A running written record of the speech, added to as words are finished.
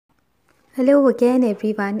Hello again,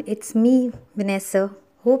 everyone. It's me, Vanessa.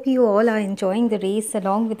 Hope you all are enjoying the race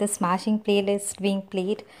along with the smashing playlist being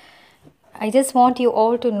played. I just want you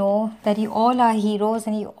all to know that you all are heroes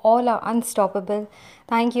and you all are unstoppable.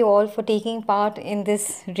 Thank you all for taking part in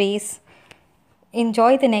this race.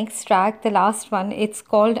 Enjoy the next track, the last one. It's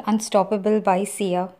called Unstoppable by Sia.